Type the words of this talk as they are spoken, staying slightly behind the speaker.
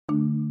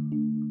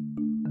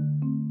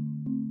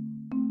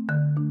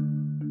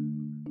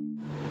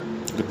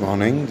Good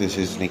morning, this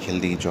is Nikhil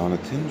D.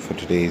 Jonathan for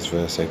today's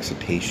verse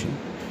exhortation.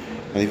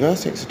 The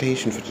verse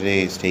exhortation for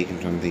today is taken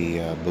from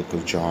the book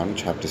of John,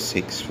 chapter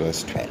 6,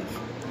 verse 12.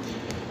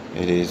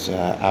 It is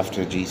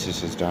after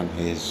Jesus has done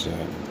his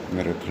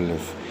miracle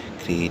of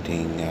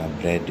creating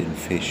bread and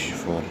fish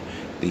for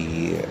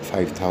the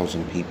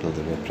 5,000 people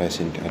that were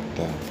present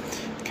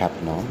at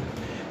Capernaum.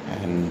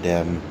 And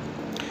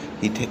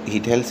he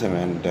tells them,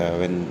 and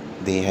when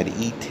they had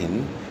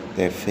eaten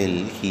their fill,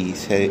 he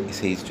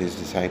says to his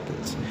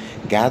disciples,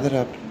 "Gather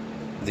up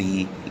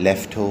the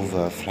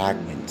leftover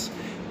fragments,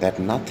 that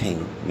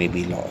nothing may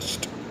be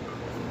lost."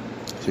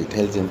 So he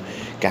tells them,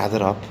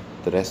 gather up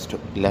the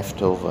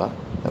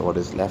what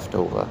is left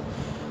over,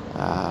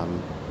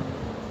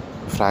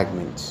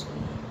 fragments,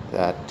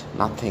 that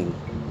nothing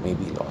may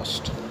be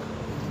lost.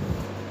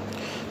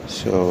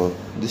 So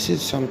this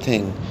is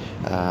something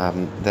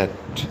that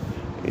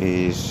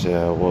is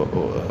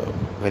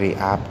very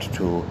apt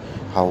to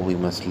how we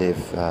must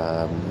live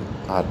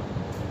our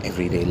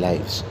everyday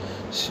lives.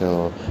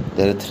 So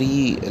there are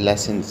three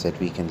lessons that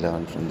we can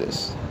learn from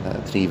this,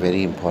 three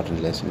very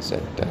important lessons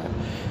that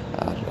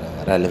are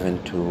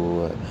relevant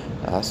to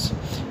us.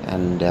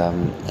 And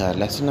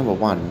lesson number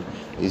one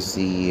is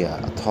the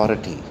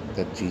authority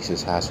that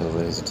Jesus has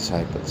over his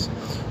disciples.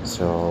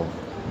 So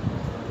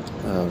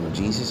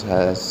Jesus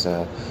has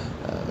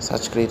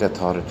such great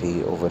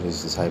authority over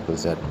his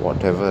disciples that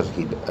whatever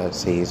he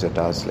says or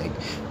does, like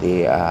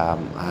they are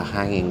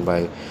hanging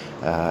by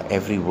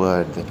every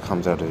word that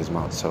comes out of his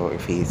mouth. So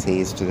if he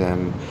says to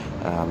them,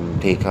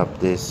 take up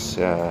this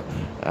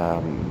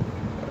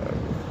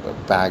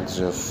bags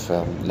of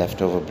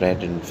leftover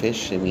bread and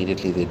fish,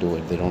 immediately they do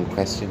it. They don't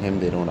question him,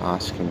 they don't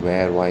ask him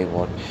where, why,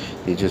 what.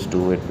 They just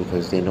do it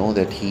because they know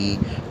that he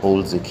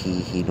holds the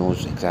key. He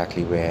knows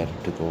exactly where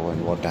to go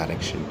and what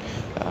direction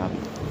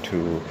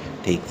to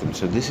take them.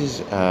 So this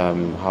is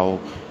how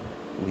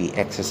we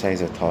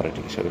exercise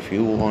authority. So if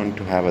you want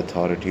to have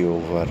authority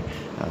over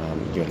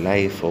your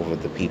life, over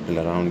the people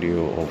around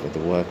you, over the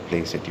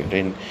workplace that you're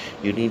in,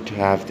 you need to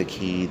have the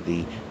key,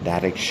 the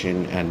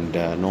direction, and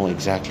know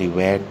exactly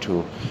where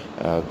to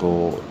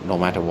go, no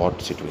matter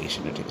what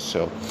situation it is.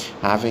 So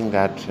having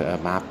that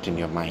mapped in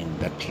your mind,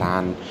 that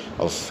plan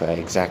of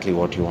exactly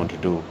what you want to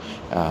do,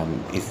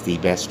 is the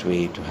best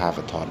way to have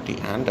authority.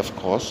 And of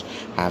course,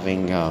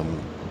 having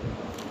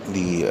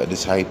the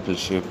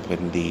discipleship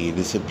and the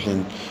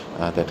discipline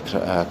that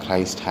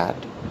Christ had,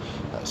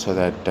 so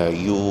that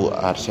you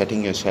are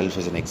setting yourself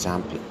as an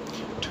example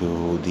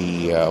to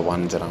the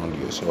ones around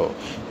you. So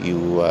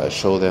you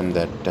show them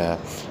that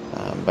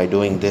by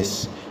doing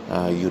this,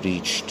 you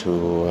reach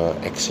to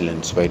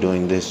excellence. By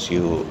doing this,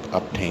 you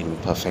obtain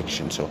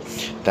perfection. So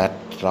that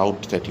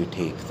route that you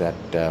take, that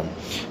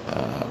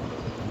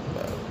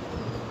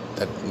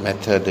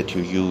method that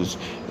you use,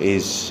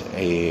 is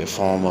a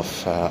form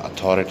of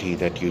authority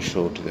that you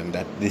show to them,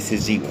 that this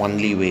is the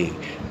only way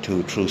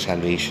to true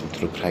salvation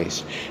through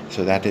Christ.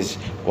 So that is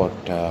what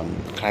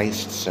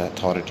Christ's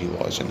authority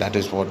was, and that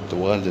is what the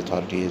world's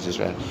authority is as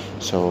well.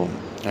 So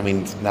I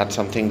mean, that's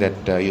something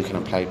that you can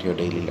apply to your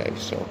daily life.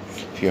 So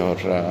if you're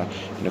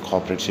in a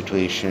corporate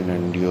situation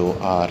and you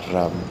are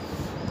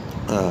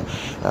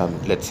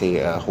let's say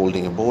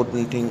holding a board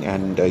meeting,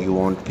 and you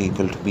want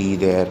people to be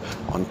there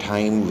on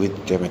time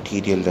with the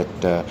material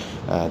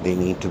that they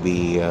need to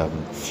be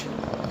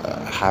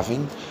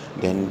having,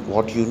 then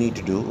what you need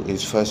to do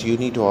is, first you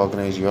need to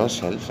organize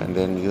yourself, and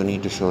then you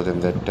need to show them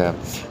that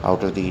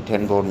out of the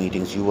 10 board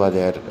meetings, you are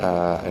there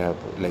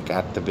like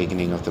at the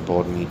beginning of the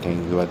board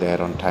meeting, you are there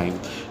on time,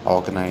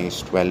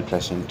 organized, well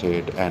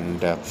presented,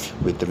 and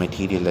with the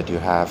material that you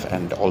have,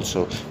 and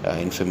also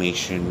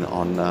information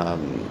on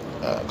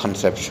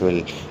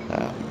conceptual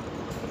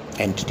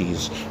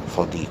entities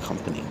for the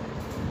company.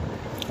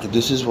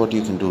 This is what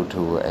you can do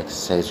to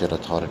exercise your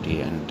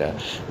authority and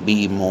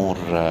be more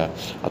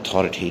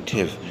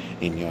authoritative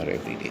in your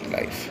everyday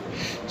life.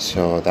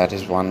 So that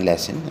is one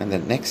lesson. And the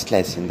next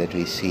lesson that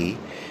we see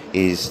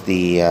is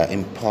the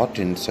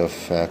importance of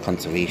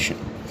conservation.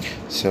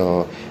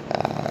 So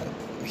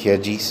here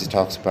Jesus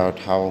talks about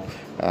how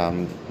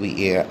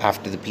we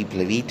after the people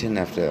have eaten,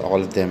 after all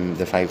of them,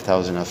 the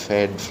 5,000 are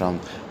fed from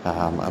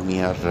a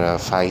mere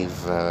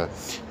 5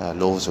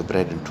 loaves of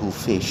bread and 2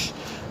 fish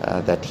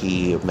that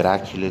he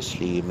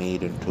miraculously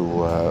made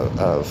into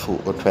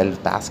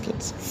 12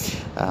 baskets.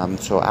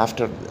 So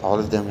after all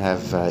of them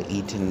have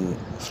eaten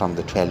from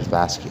the 12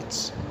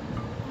 baskets,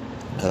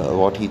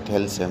 what he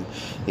tells them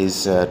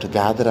is to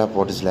gather up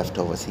what is left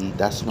over. See, he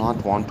does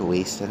not want to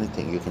waste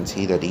anything. You can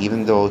see that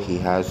even though he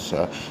has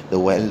the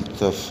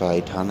wealth of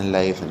eternal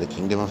life and the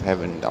kingdom of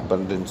heaven, the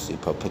abundance, the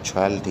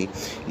perpetuality,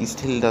 he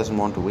still doesn't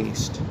want to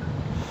waste.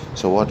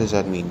 So what does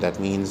that mean?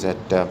 That means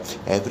that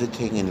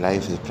everything in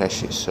life is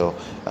precious. So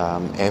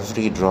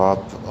every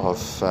drop of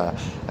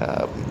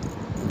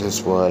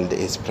this world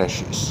is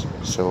precious.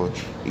 So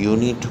you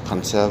need to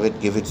conserve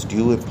it, give its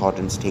due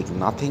importance, take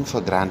nothing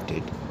for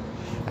granted,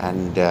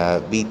 and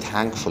be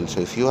thankful.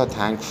 So if you are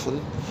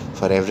thankful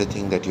for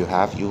everything that you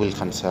have, you will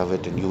conserve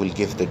it and you will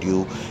give the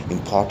due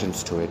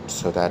importance to it,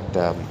 so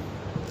that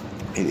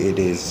it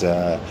is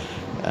uh,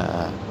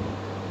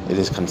 it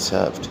is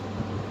conserved.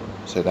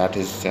 So that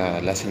is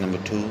lesson number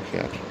 2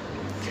 here.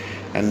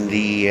 And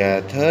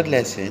the third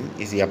lesson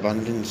is the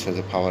abundance of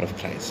the power of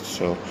Christ.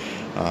 So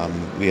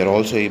we are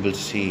also able to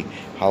see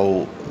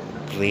how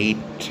great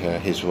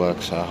his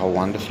works are, how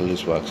wonderful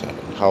his works are,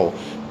 and how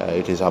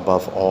it is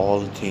above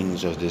all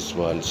things of this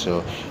world.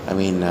 So, I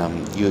mean,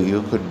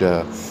 you could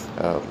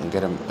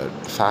get a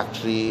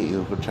factory,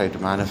 you could try to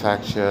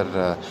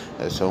manufacture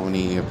so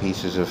many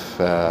pieces of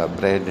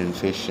bread and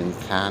fish in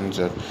cans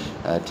or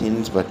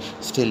tins, but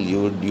still,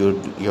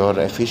 your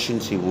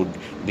efficiency would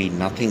be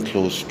nothing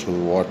close to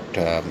what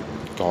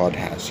God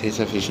has. His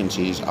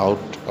efficiency is out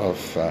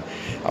of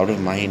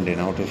mind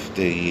and out of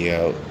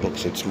the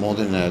books. It's more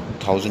than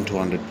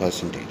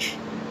 1,200%,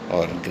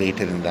 or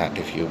greater than that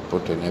if you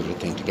put in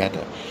everything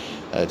together.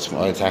 It's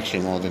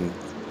actually more than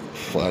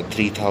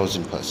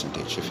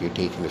 3,000% if you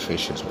take in the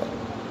fish as well.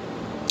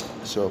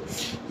 So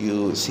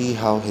you see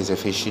how his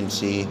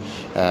efficiency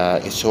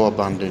is so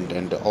abundant,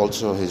 and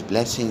also his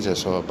blessings are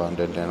so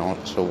abundant, and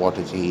also what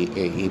is he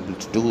able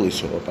to do is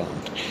so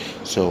abundant.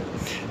 So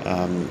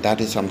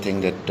that is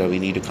something that we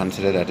need to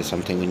consider. That is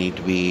something we need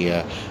to be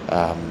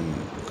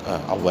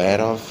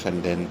aware of,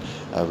 and then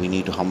we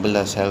need to humble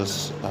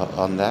ourselves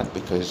on that,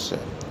 because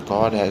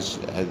God has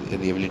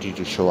the ability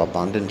to show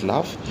abundant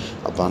love,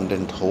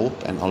 abundant hope,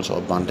 and also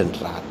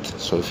abundant wrath.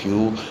 So if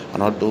you are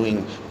not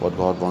doing what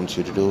God wants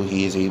you to do,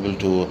 He is able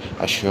to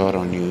assure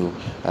on you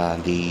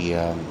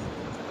the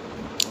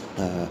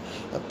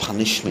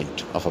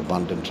punishment of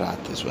abundant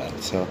wrath as well.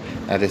 So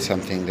that is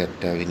something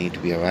that we need to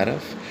be aware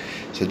of.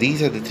 So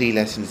these are the 3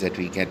 lessons that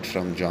we get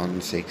from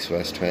John 6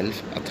 verse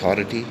 12: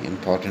 authority,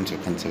 importance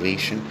of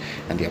conservation,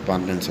 and the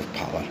abundance of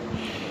power.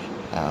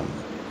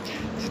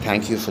 So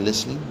thank you for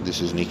listening.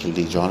 This is Nikhil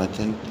D.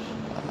 Jonathan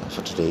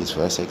for today's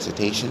verse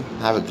exhortation.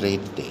 Have a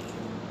great day.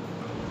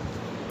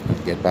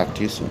 Get back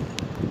to you soon.